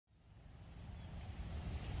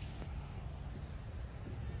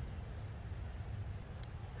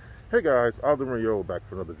Hey guys, Alden Rio back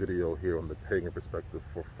for another video here on the Pagan Perspective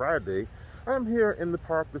for Friday. I'm here in the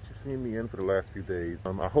park that you've seen me in for the last few days.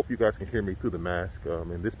 I hope you guys can hear me through the mask.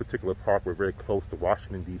 In this particular park, we're very close to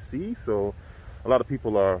Washington, D.C., so a lot of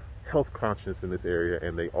people are health conscious in this area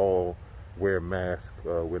and they all wear masks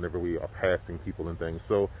whenever we are passing people and things.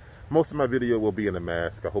 So most of my video will be in a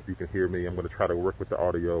mask. I hope you can hear me. I'm going to try to work with the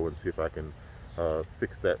audio and see if I can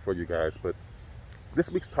fix that for you guys. But this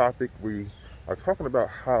week's topic, we are talking about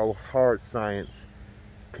how hard science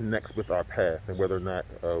connects with our path and whether or not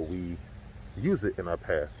we use it in our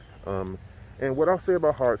path. And what I'll say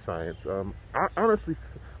about hard science, I'm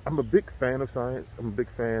a big fan of science. I'm a big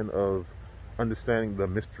fan of understanding the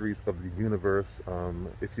mysteries of the universe.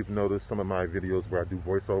 If you've noticed some of my videos where I do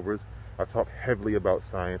voiceovers, I talk heavily about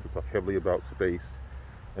science, I talk heavily about space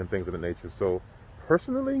and things of the nature. So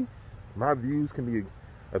personally, my views can be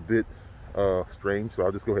a bit strange, so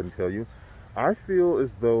I'll just go ahead and tell you. I feel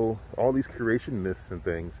as though all these creation myths and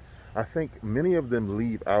things, I think many of them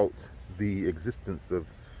leave out the existence of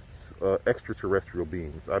extraterrestrial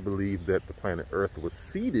beings. I believe that the planet Earth was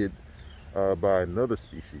seeded by another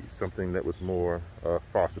species, something that was more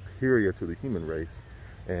far superior to the human race.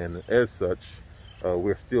 And as such,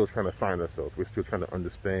 we're still trying to find ourselves. We're still trying to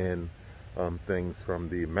understand things from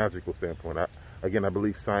the magical standpoint. Again, I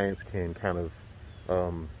believe science can kind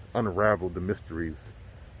of unravel the mysteries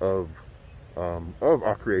of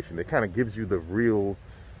our creation. It kind of gives you the real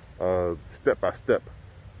step by step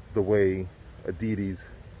the way deities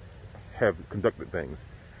have conducted things.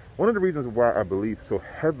 One of the reasons why I believe so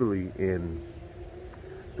heavily in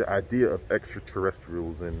the idea of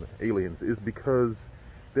extraterrestrials and aliens is because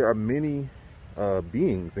there are many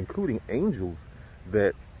beings, including angels,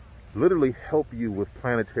 that literally help you with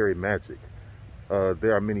planetary magic.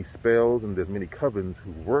 There are many spells and there's many covens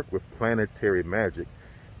who work with planetary magic.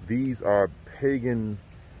 These are pagan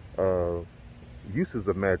uses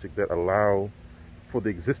of magic that allow for the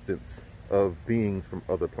existence of beings from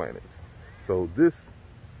other planets. So this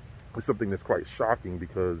is something that's quite shocking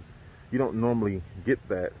because you don't normally get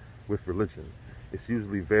that with religion. It's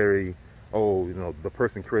usually very, oh, you know, the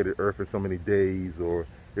person created Earth in so many days, or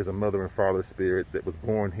there's a mother and father spirit that was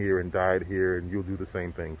born here and died here and you'll do the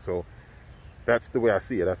same thing. So that's the way I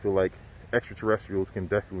see it. I feel like extraterrestrials can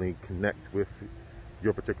definitely connect with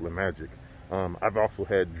your particular magic. I've also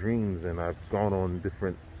had dreams and I've gone on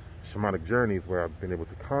different shamanic journeys where I've been able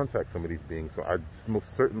to contact some of these beings. So I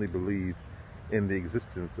most certainly believe in the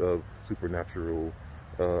existence of supernatural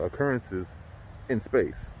occurrences in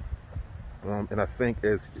space. And I think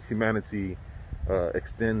as humanity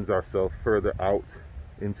extends ourselves further out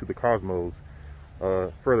into the cosmos,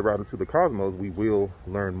 we will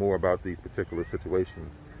learn more about these particular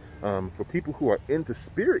situations. For people who are into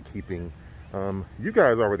spirit keeping, you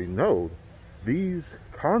guys already know these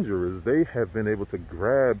conjurers, they have been able to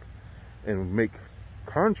grab and make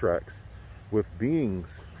contracts with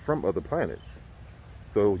beings from other planets.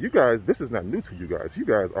 So you guys, this is not new to you guys. You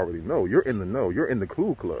guys already know. You're in the know. You're in the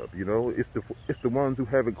cool club. You know, it's the ones who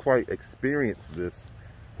haven't quite experienced this,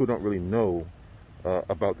 who don't really know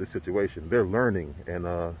about this situation. They're learning,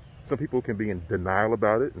 and some people can be in denial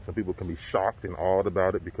about it, and some people can be shocked and awed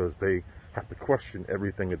about it because they have to question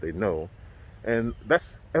everything that they know. And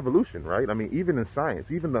that's evolution, right? I mean, even in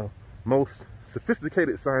science, even the most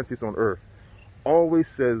sophisticated scientist on Earth always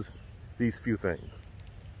says these few things.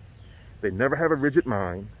 They never have a rigid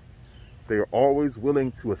mind. They are always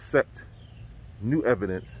willing to accept new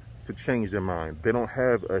evidence to change their mind. They don't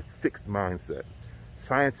have a fixed mindset.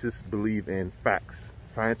 Scientists believe in facts.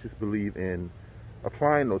 Scientists believe in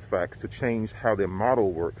applying those facts to change how their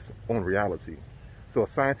model works on reality. So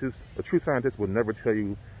a true scientist will never tell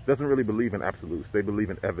you, doesn't really believe in absolutes. They believe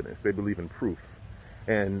in evidence. They believe in proof.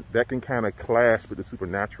 And that can kind of clash with the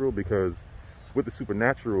supernatural, because with the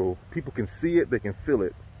supernatural, people can see it, they can feel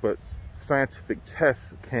it, but scientific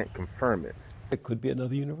tests can't confirm it. It could be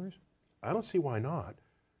another universe? I don't see why not.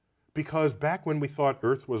 Because back when we thought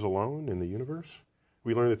Earth was alone in the universe,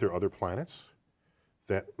 we learned that there are other planets,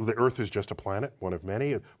 that the Earth is just a planet, one of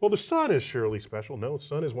many. Well, the sun is surely special. No, the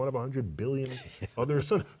sun is one of 100 billion other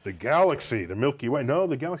suns. The galaxy, the Milky Way. No,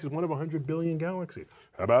 the galaxy is one of 100 billion galaxies.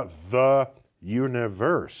 How about the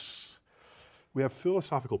universe? We have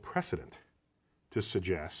philosophical precedent to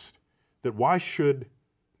suggest that why should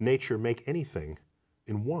nature make anything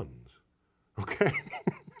in ones? Okay?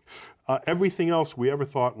 Everything else we ever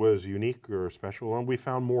thought was unique or special, and we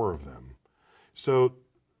found more of them. So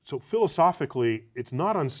philosophically, it's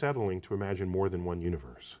not unsettling to imagine more than one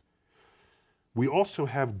universe. We also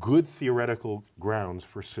have good theoretical grounds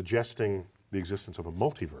for suggesting the existence of a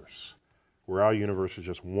multiverse, where our universe is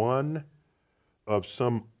just one of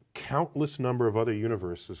some countless number of other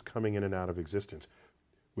universes coming in and out of existence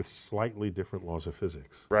with slightly different laws of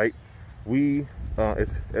physics. Right? We,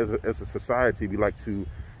 as a society, we like to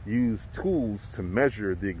use tools to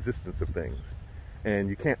measure the existence of things. And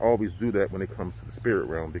you can't always do that when it comes to the spirit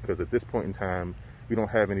realm, because at this point in time, we don't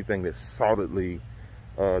have anything that's solidly,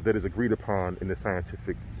 that is agreed upon in the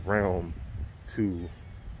scientific realm to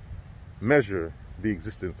measure the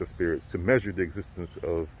existence of spirits, to measure the existence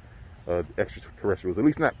of extraterrestrials, at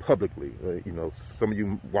least not publicly. You know, some of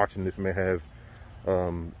you watching this may have,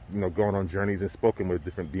 you know, gone on journeys and spoken with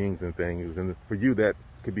different beings and things. And for you, that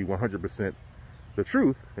could be 100% the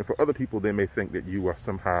truth. And for other people, they may think that you are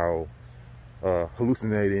somehow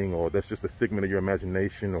hallucinating, or that's just a figment of your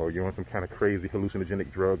imagination, or you're on some kind of crazy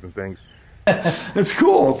hallucinogenic drugs and things. It's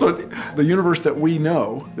cool. So the universe that we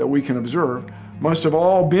know, that we can observe, must have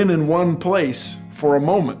all been in one place for a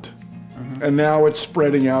moment. And now it's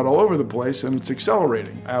spreading out all over the place, and it's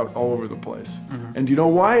accelerating out all over the place. And do you know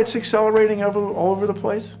why it's accelerating all over the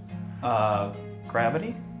place?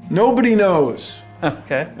 Gravity? Nobody knows.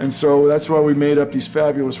 Okay. And so that's why we made up these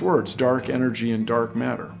fabulous words, dark energy and dark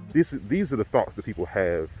matter. These are the thoughts that people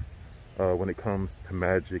have when it comes to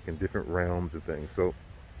magic and different realms and things. So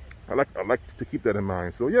I like to keep that in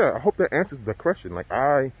mind. So yeah, I hope that answers the question. Like,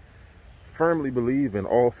 I firmly believe in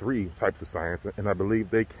all three types of science, and I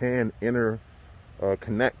believe they can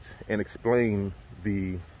connect and explain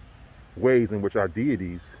the ways in which our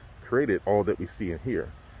deities created all that we see and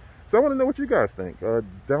hear. So I want to know what you guys think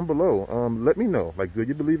down below. Let me know. Like, do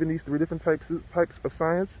you believe in these three different types of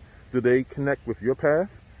science? Do they connect with your path?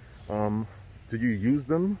 Do you use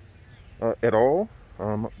them at all?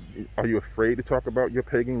 Are you afraid to talk about your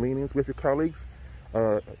pagan leanings with your colleagues?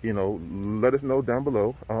 You know, let us know down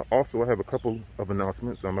below. Also, I have a couple of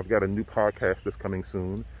announcements. I've got a new podcast that's coming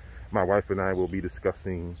soon. My wife and I will be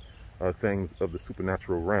discussing things of the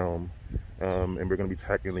supernatural realm, and we're going to be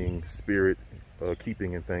tackling spirit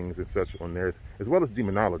keeping and things and such on there, as well as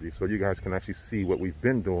demonology, so you guys can actually see what we've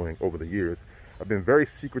been doing over the years. I've been very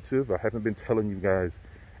secretive. I haven't been telling you guys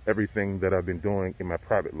everything that I've been doing in my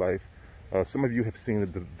private life. Some of you have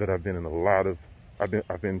seen that I've been in a lot of,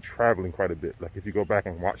 I've been traveling quite a bit. Like, if you go back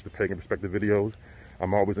and watch the Pagan Perspective videos,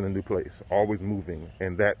 I'm always in a new place, always moving.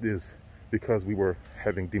 And that is because we were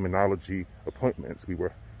having demonology appointments. We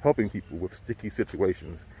were helping people with sticky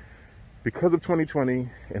situations. Because of 2020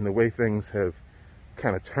 and the way things have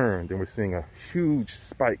kind of turned, and we're seeing a huge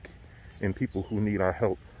spike in people who need our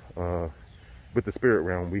help with the spirit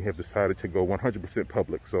realm, we have decided to go 100%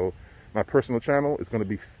 public. So my personal channel is going to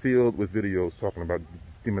be filled with videos talking about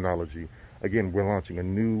demonology. Again, we're launching a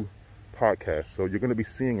new podcast, so you're going to be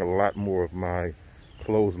seeing a lot more of my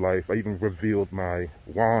closed life. I even revealed my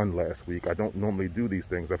wand last week. I don't normally do these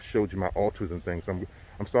things. I've showed you my altars and things. I'm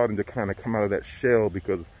starting to kind of come out of that shell,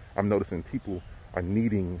 because I'm noticing people are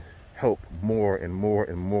needing help more and more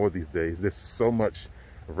and more these days. There's so much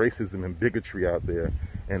racism and bigotry out there,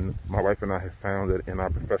 and my wife and I have found that in our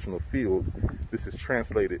professional field, this is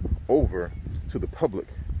translated over to the public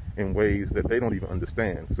in ways that they don't even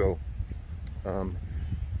understand. So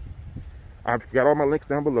I've got all my links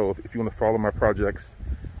down below. If you want to follow my projects,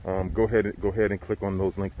 go ahead and click on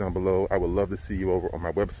those links down below. I would love to see you over on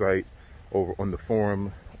my website, over on the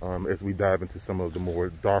forum, as we dive into some of the more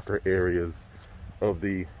darker areas of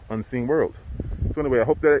the unseen world. So anyway, I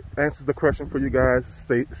hope that answers the question for you guys.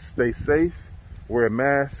 Stay safe, wear a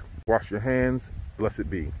mask, wash your hands, blessed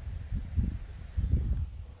be.